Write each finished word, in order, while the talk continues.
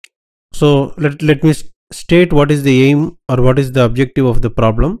So let me state what is the aim or what is the objective of the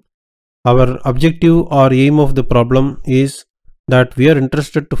problem. Our objective or aim of the problem is that we are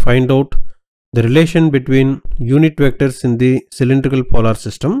interested to find out the relation between unit vectors in the cylindrical polar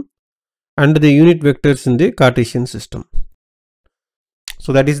system and the unit vectors in the Cartesian system.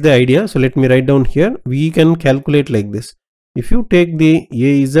 So that is the idea. So let me write down here. We can calculate like this. If you take the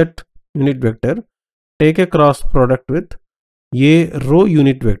AZ unit vector, take a cross product with A rho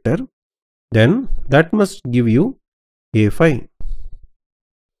unit vector, then that must give you A phi.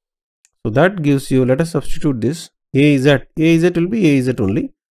 So that gives you, let us substitute this AZ will be AZ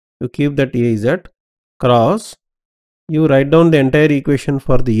only. You keep that AZ cross, you write down the entire equation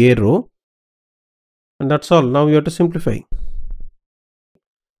for the A rho, and that's all. Now you have to simplify.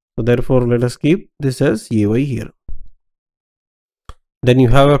 So therefore let us keep this as AY here. Then you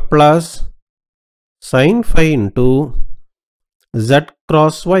have a plus sin phi into Z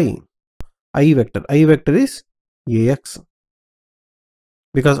cross Y. I vector is AX.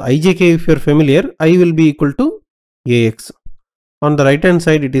 Because ijk, if you are familiar, I will be equal to AX. On the right hand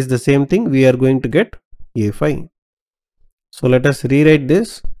side it is the same thing. We are going to get A phi. So let us rewrite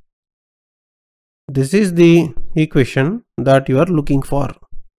this. This is the equation that you are looking for.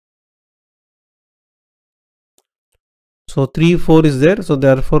 So 3, 4 is there. So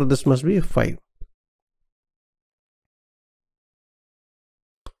therefore this must be 5.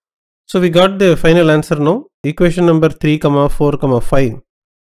 So we got the final answer now. Equation number 3, 4, 5.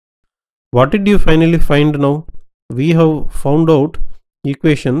 What did you finally find now? We have found out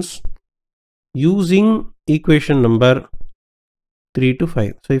equations using equation number 3 to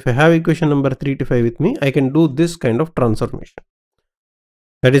 5. So if I have equation number 3 to 5 with me, I can do this kind of transformation.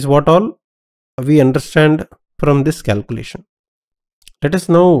 That is what all we understand from this calculation. Let us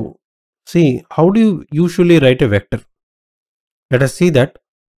now see how do you usually write a vector. Let us see that.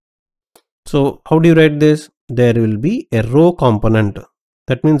 So how do you write this? There will be a rho component.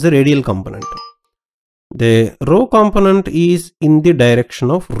 That means the radial component. The rho component is in the direction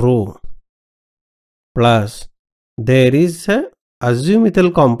of rho, plus there is a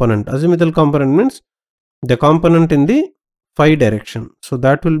azimuthal component. Azimuthal component means the component in the phi direction. So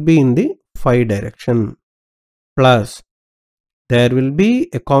that will be in the phi direction, plus there will be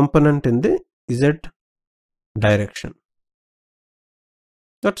a component in the Z direction.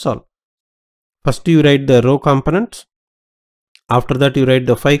 That's all. First you write the rho components. After that you write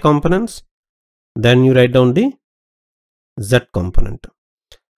the phi components. Then you write down the Z component.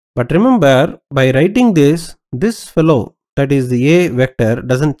 But remember, by writing this fellow, that is the A vector,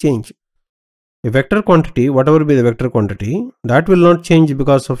 doesn't change. A vector quantity, whatever be the vector quantity, that will not change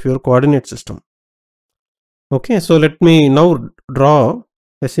because of your coordinate system. Okay, so let me now draw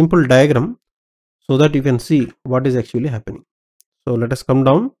a simple diagram so that you can see what is actually happening. So let us come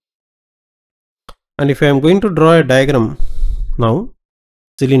down. And if I am going to draw a diagram now,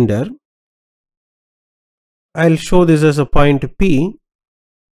 cylinder, I'll show this as a point P.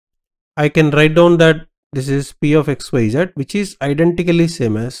 I can write down that this is P of XYZ, which is identically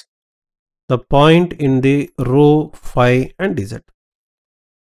same as the point in the rho, phi and Z.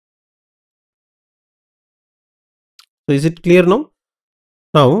 So is it clear now?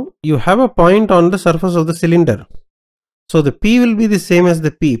 Now you have a point on the surface of the cylinder. So the P will be the same as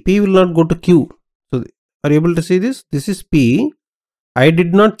the P. P will not go to Q. So are you able to see this? This is P. I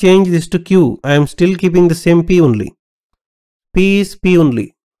did not change this to Q. I am still keeping the same P only. P is P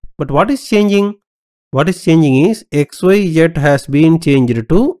only. But what is changing? What is changing is XYZ has been changed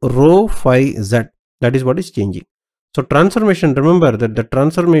to rho, phi, Z. That is what is changing. So transformation, remember that the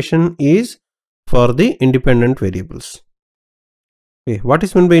transformation is for the independent variables. Okay, what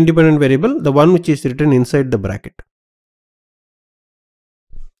is meant by independent variable? The one which is written inside the bracket.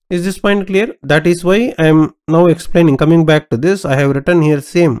 Is this point clear? That is why I am now explaining. Coming back to this, I have written here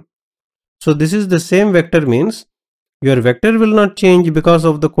same. So this is the same vector, means your vector will not change because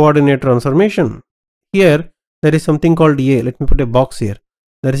of the coordinate transformation. Here there is something called A. Let me put a box here.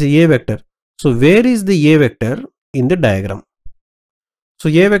 There is a A vector. So where is the A vector in the diagram? So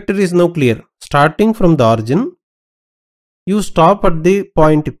A vector is now clear. Starting from the origin, you stop at the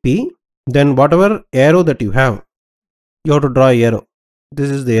point P. Then whatever arrow that you have to draw an arrow. This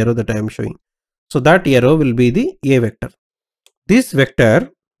is the arrow that I am showing. So that arrow will be the A vector. This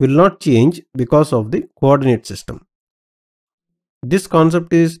vector will not change because of the coordinate system. This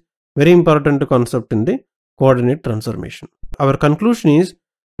concept is very important concept in the coordinate transformation. Our conclusion is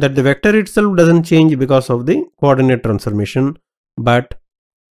that the vector itself doesn't change because of the coordinate transformation, but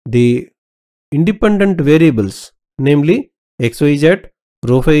the independent variables, namely XYZ,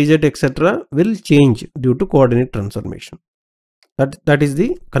 rho, phi, Z, etc. will change due to coordinate transformation. That is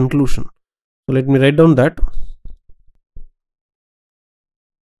the conclusion. So let me write down that.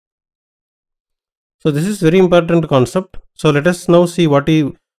 So this is very important concept. So let us now see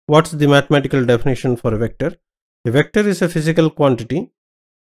what's the mathematical definition for a vector. A vector is a physical quantity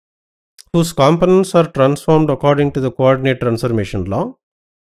whose components are transformed according to the coordinate transformation law,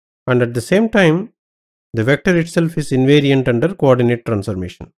 and at the same time the vector itself is invariant under coordinate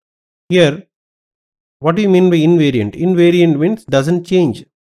transformation. Here, what do you mean by invariant? Invariant means doesn't change.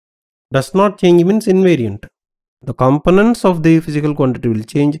 Does not change means invariant. The components of the physical quantity will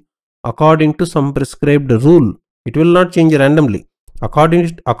change according to some prescribed rule. It will not change randomly.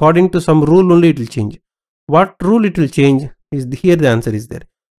 According to some rule only it will change. What rule it will change is here the answer is there.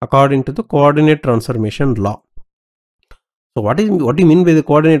 According to the coordinate transformation law. So what do you mean by the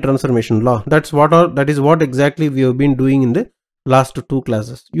coordinate transformation law? That is what exactly we have been doing in the last two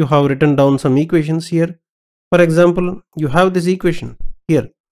classes. You have written down some equations here. For example, you have this equation here.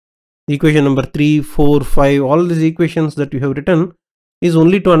 Equation number 3, 4, 5, all these equations that you have written is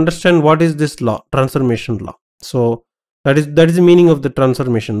only to understand what is this law, transformation law. So that is the meaning of the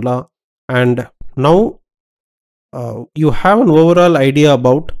transformation law. And now you have an overall idea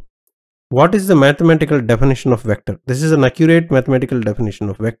about what is the mathematical definition of vector. This is an accurate mathematical definition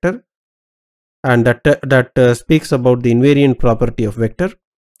of vector, and that speaks about the invariant property of vector,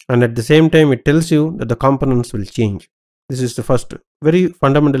 and at the same time it tells you that the components will change. This is the first very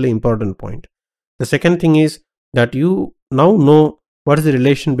fundamentally important point. The second thing is that you now know what is the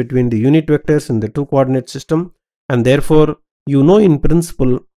relation between the unit vectors in the two coordinate system, and therefore you know in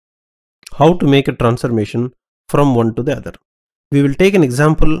principle how to make a transformation from one to the other. We will take an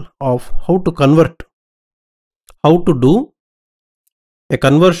example of how to do a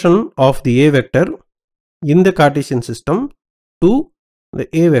conversion of the A vector in the Cartesian system to the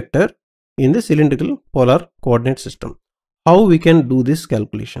A vector in the cylindrical polar coordinate system. How we can do this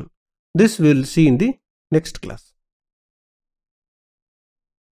calculation. This we will see in the next class.